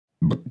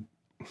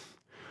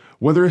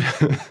Whether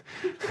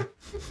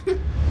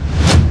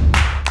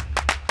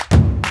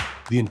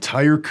the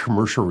entire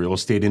commercial real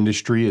estate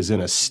industry is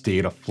in a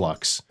state of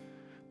flux.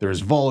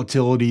 There's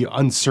volatility,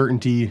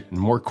 uncertainty, and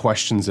more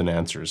questions than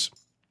answers.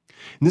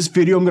 In this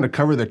video, I'm going to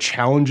cover the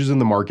challenges in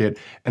the market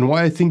and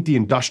why I think the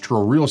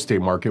industrial real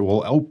estate market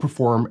will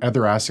outperform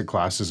other asset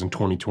classes in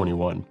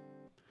 2021.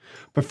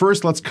 But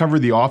first, let's cover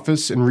the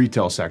office and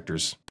retail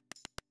sectors.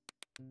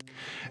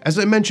 As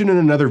I mentioned in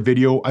another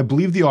video, I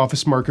believe the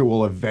office market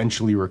will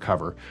eventually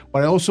recover,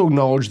 but I also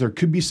acknowledge there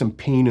could be some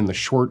pain in the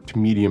short to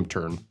medium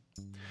term.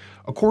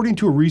 According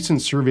to a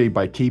recent survey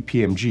by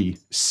KPMG,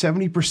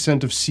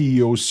 70% of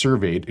CEOs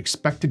surveyed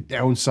expect to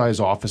downsize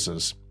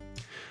offices.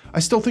 I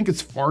still think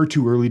it's far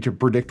too early to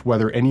predict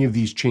whether any of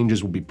these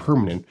changes will be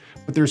permanent,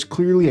 but there's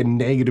clearly a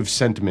negative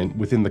sentiment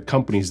within the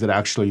companies that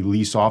actually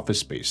lease office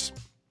space.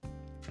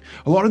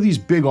 A lot of these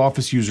big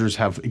office users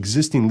have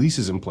existing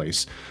leases in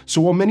place,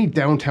 so while many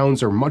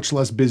downtowns are much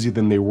less busy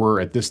than they were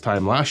at this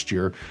time last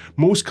year,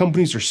 most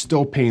companies are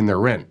still paying their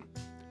rent.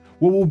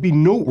 What will be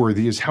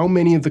noteworthy is how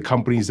many of the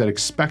companies that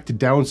expect to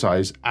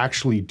downsize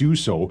actually do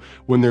so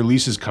when their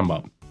leases come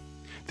up.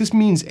 This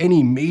means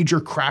any major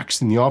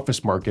cracks in the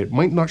office market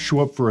might not show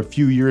up for a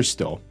few years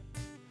still.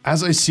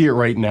 As I see it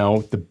right now,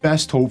 the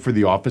best hope for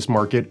the office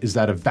market is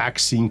that a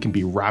vaccine can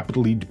be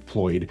rapidly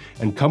deployed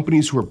and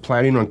companies who are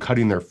planning on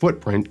cutting their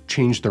footprint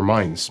change their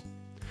minds.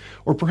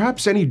 Or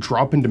perhaps any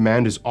drop in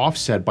demand is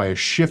offset by a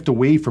shift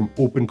away from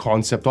open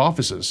concept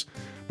offices.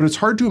 But it's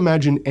hard to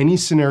imagine any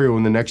scenario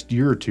in the next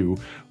year or two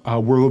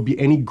where there will be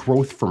any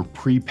growth from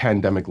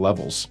pre-pandemic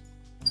levels.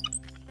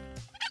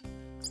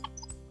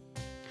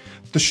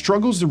 The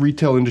struggles the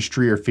retail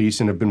industry are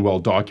facing have been well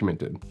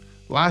documented.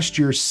 Last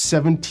year,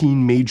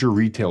 17 major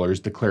retailers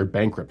declared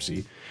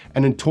bankruptcy,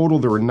 and in total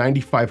there were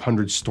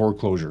 9,500 store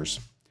closures.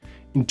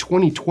 In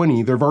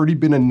 2020, there have already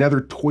been another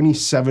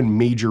 27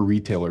 major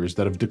retailers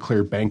that have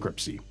declared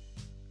bankruptcy.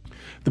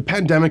 The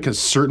pandemic has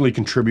certainly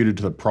contributed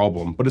to the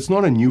problem, but it's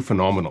not a new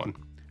phenomenon.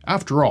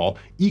 After all,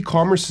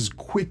 e-commerce has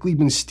quickly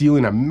been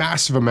stealing a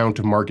massive amount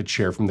of market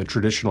share from the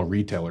traditional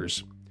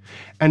retailers.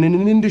 And in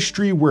an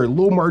industry where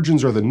low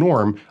margins are the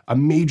norm, a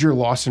major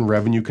loss in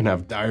revenue can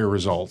have dire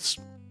results.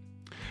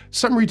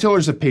 Some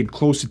retailers have paid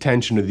close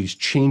attention to these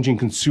changing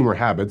consumer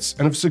habits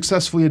and have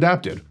successfully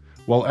adapted,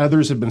 while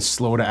others have been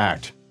slow to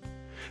act.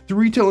 The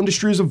retail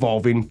industry is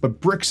evolving,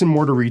 but bricks and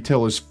mortar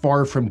retail is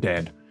far from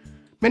dead.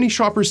 Many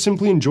shoppers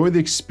simply enjoy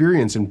the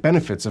experience and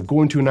benefits of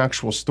going to an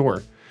actual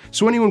store,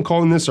 so anyone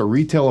calling this a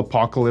retail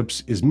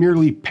apocalypse is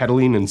merely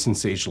peddling and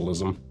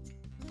sensationalism.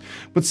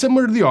 But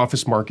similar to the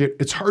office market,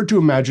 it's hard to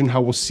imagine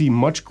how we'll see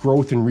much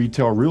growth in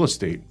retail real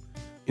estate.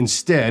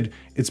 Instead,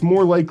 it's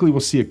more likely we'll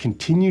see a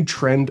continued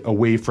trend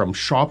away from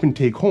shop and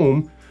take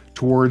home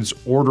towards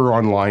order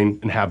online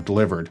and have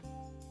delivered.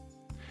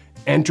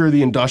 Enter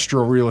the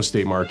industrial real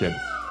estate market.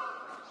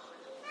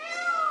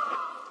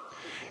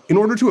 In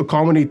order to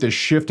accommodate this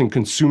shift in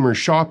consumer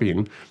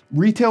shopping,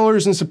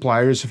 retailers and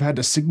suppliers have had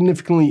to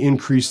significantly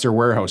increase their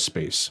warehouse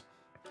space.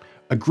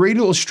 A great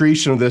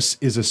illustration of this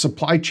is a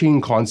supply chain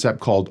concept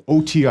called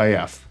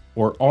OTIF,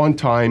 or On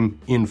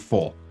Time, In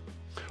Full.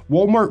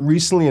 Walmart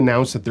recently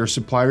announced that their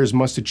suppliers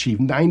must achieve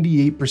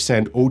 98%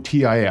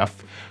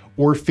 OTIF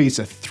or face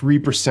a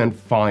 3%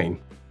 fine.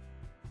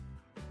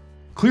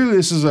 Clearly,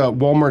 this is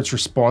Walmart's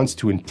response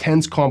to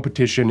intense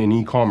competition in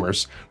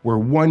e-commerce, where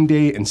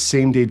one-day and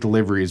same-day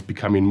delivery is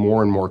becoming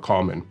more and more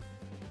common.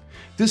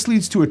 This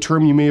leads to a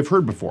term you may have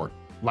heard before,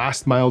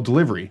 last-mile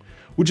delivery,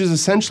 which is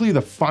essentially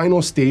the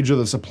final stage of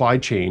the supply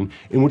chain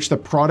in which the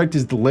product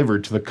is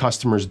delivered to the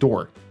customer's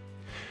door.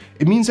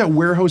 It means that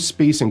warehouse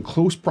space in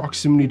close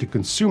proximity to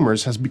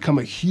consumers has become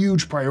a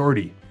huge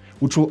priority,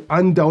 which will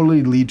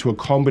undoubtedly lead to a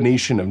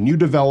combination of new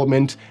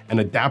development and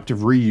adaptive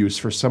reuse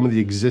for some of the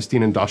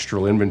existing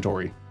industrial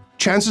inventory.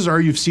 Chances are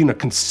you've seen a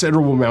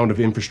considerable amount of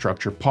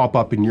infrastructure pop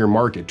up in your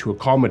market to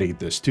accommodate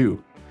this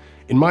too.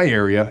 In my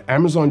area,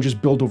 Amazon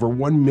just built over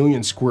 1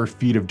 million square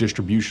feet of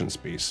distribution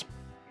space.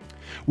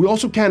 We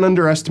also can't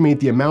underestimate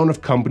the amount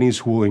of companies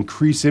who will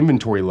increase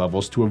inventory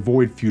levels to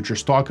avoid future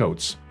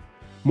stockouts.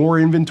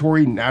 More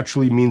inventory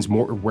naturally means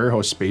more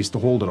warehouse space to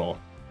hold it all.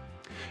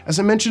 As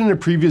I mentioned in a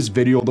previous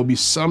video, there'll be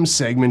some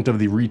segment of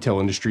the retail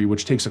industry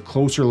which takes a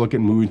closer look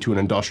at moving to an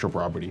industrial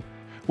property.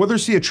 Whether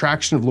it's the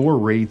attraction of lower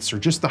rates or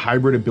just the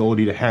hybrid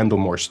ability to handle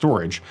more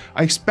storage,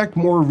 I expect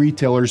more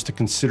retailers to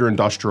consider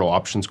industrial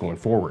options going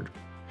forward.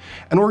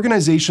 And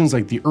organizations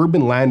like the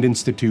Urban Land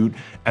Institute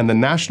and the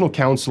National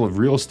Council of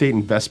Real Estate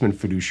Investment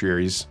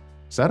Fiduciaries,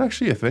 is that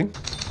actually a thing?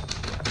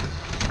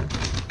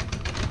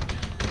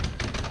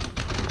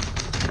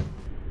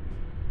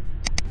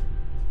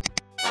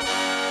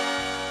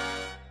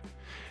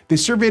 They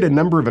surveyed a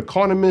number of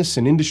economists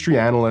and industry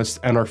analysts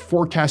and are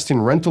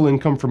forecasting rental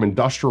income from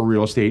industrial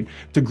real estate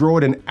to grow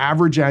at an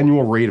average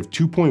annual rate of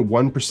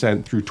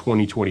 2.1% through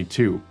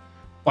 2022.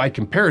 By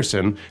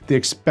comparison, they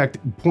expect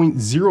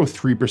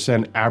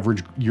 0.03%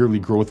 average yearly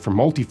growth for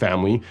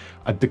multifamily,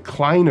 a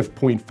decline of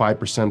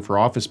 0.5% for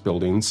office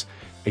buildings,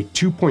 a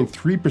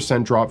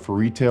 2.3% drop for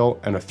retail,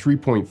 and a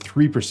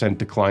 3.3%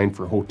 decline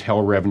for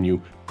hotel revenue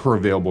per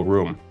available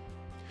room.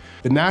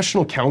 The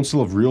National Council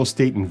of Real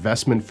Estate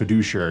Investment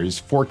Fiduciaries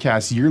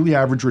forecasts yearly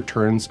average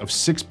returns of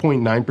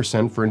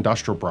 6.9% for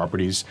industrial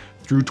properties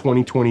through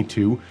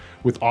 2022,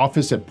 with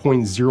office at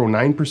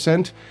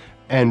 0.09%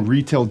 and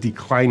retail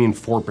declining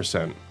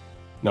 4%.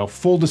 Now,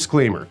 full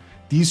disclaimer,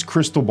 these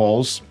crystal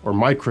balls, or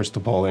my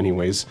crystal ball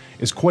anyways,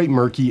 is quite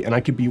murky and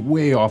I could be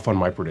way off on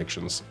my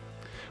predictions.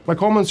 My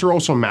comments are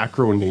also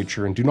macro in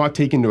nature and do not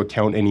take into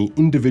account any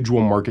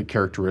individual market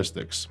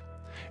characteristics.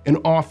 An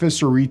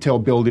office or retail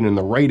building in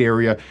the right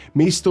area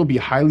may still be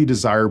highly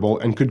desirable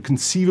and could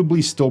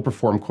conceivably still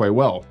perform quite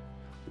well.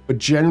 But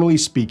generally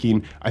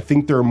speaking, I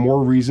think there are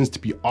more reasons to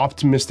be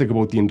optimistic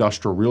about the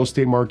industrial real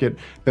estate market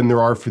than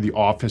there are for the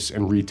office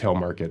and retail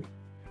market.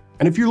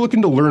 And if you're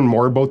looking to learn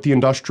more about the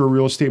industrial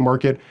real estate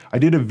market, I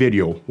did a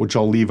video, which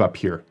I'll leave up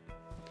here.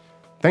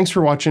 Thanks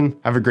for watching.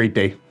 Have a great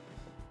day.